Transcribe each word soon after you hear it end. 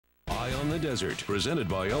Eye on the Desert, presented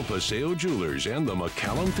by El Paseo Jewelers and the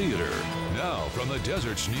McCallum Theater. Now, from the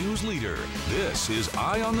Desert's news leader, this is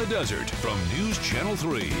Eye on the Desert from News Channel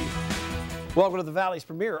 3. Welcome to the Valley's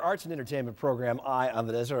premier arts and entertainment program, Eye on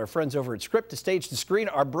the Desert. Our friends over at Script to Stage to Screen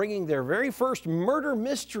are bringing their very first murder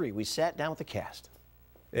mystery. We sat down with the cast.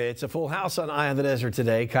 It's a full house on Eye on the Desert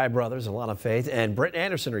today. Kai Brothers, Alana Faith, and Brent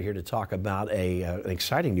Anderson are here to talk about an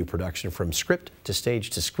exciting new production from Script to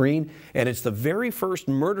Stage to Screen. And it's the very first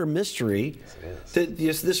murder mystery that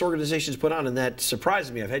this organization's put on, and that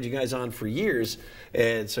surprised me. I've had you guys on for years,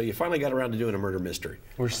 and so you finally got around to doing a murder mystery.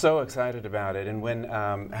 We're so excited about it. And when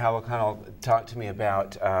Hal O'Connell talked to me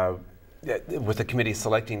about with the committee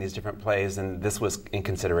selecting these different plays, and this was in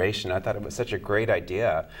consideration, I thought it was such a great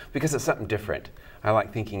idea because it's something different. I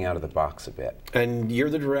like thinking out of the box a bit. And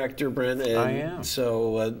you're the director, Brent. And I am.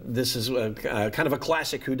 So this is kind of a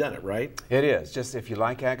classic whodunit, right? It is. Just if you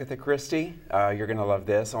like Agatha Christie, you're going to love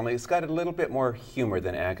this. Only it's got a little bit more humor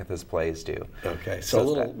than Agatha's plays do. Okay, so a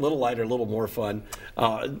little lighter, a little more fun.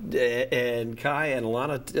 And Kai and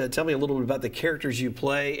Alana, tell me a little bit about the characters you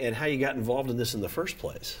play and how you got involved in this in the first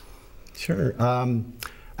place. Sure.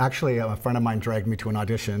 Actually, a friend of mine dragged me to an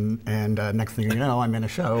audition, and next thing you know, I'm in a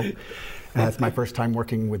show. It's my first time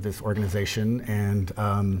working with this organization, and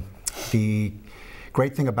the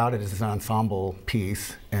great thing about it is it's an ensemble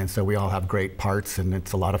piece, and so we all have great parts, and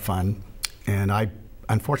it's a lot of fun. And I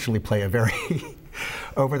unfortunately play a very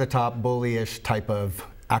over-the-top, bullyish type of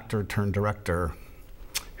actor turned director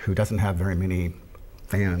who doesn't have very many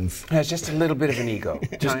fans. Has just a little bit of an ego.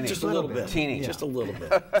 Just a little bit. Teeny. Yeah. Just a little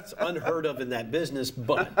bit. It's unheard of in that business,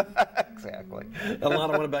 but. Exactly. Alana,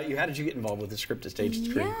 what about you? How did you get involved with the Script to Stage to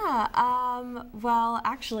Screen? Yeah, well,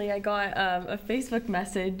 actually, I got a Facebook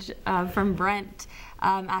message from Brent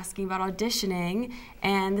asking about auditioning,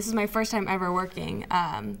 and this is my first time ever working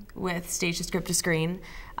with Stage to Script to Screen.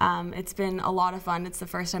 It's been a lot of fun. It's the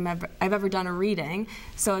first time I've ever done a reading,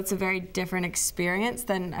 so it's a very different experience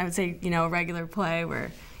than, I would say, a regular play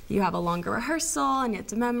where you have a longer rehearsal and you have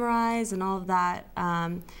to memorize and all of that.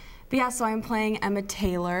 But yeah, so I'm playing Emma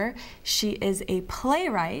Taylor. She is a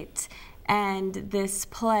playwright, and this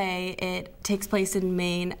play, it takes place in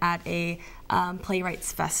Maine at a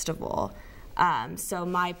playwrights festival. So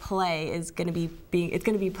my play is going to be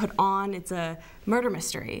put on. It's a murder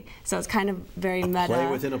mystery, so it's kind of very meta. Play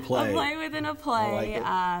within a play. A play within a play. I like it.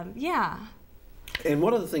 Yeah. And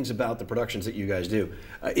one of the things about the productions that you guys do,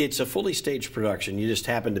 it's a fully staged production. You just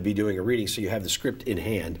happen to be doing a reading, so you have the script in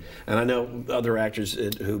hand. And I know other actors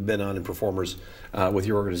who've been on and performers with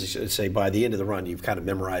your organization say by the end of the run you've kind of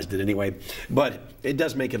memorized it anyway. But it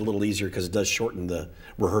does make it a little easier because it does shorten the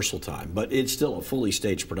rehearsal time. But it's still a fully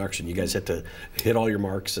staged production. You guys have to hit all your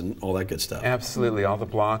marks and all that good stuff. Absolutely. All the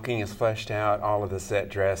blocking is fleshed out, all of the set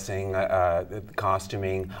dressing, the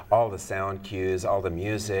costuming, all the sound cues, all the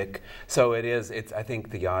music. So I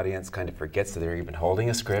think the audience kind of forgets that they're even holding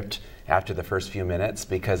a script after the first few minutes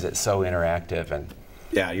because it's so interactive. And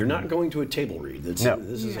yeah, you're not going to a table read. No.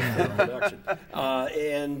 This is a full production.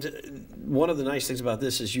 And one of the nice things about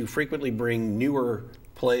this is you frequently bring newer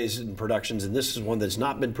plays and productions, and this is one that's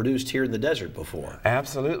not been produced here in the desert before.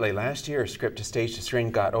 Absolutely. Last year, Script to Stage to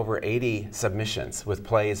Screen got over 80 submissions with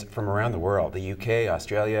plays from around the world, the UK,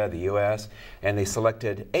 Australia, the US, and they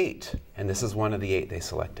selected 8, and this is one of the 8 they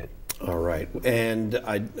selected. All right, and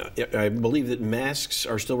I believe that masks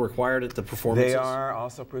are still required at the performances? They are,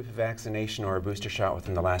 also proof of vaccination or a booster shot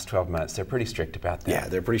within the last 12 months. They're pretty strict about that. Yeah,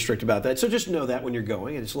 they're pretty strict about that. So just know that when you're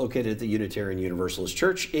going, and it's located at the Unitarian Universalist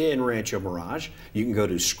Church in Rancho Mirage. You can go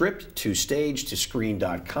to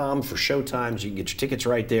script2stagetoscreen.com for showtimes. You can get your tickets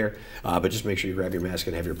right there, but just make sure you grab your mask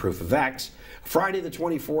and have your proof of vax. Friday the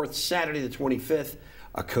 24th, Saturday the 25th,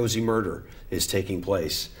 A Cozy Murder is taking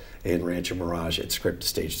place in Rancho Mirage at Script to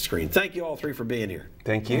Stage to Screen. Thank you all three for being here.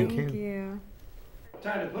 Thank you. Thank you.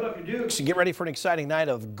 Time to put up your dukes and get ready for an exciting night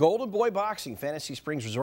of Golden Boy Boxing, Fantasy Springs Resort.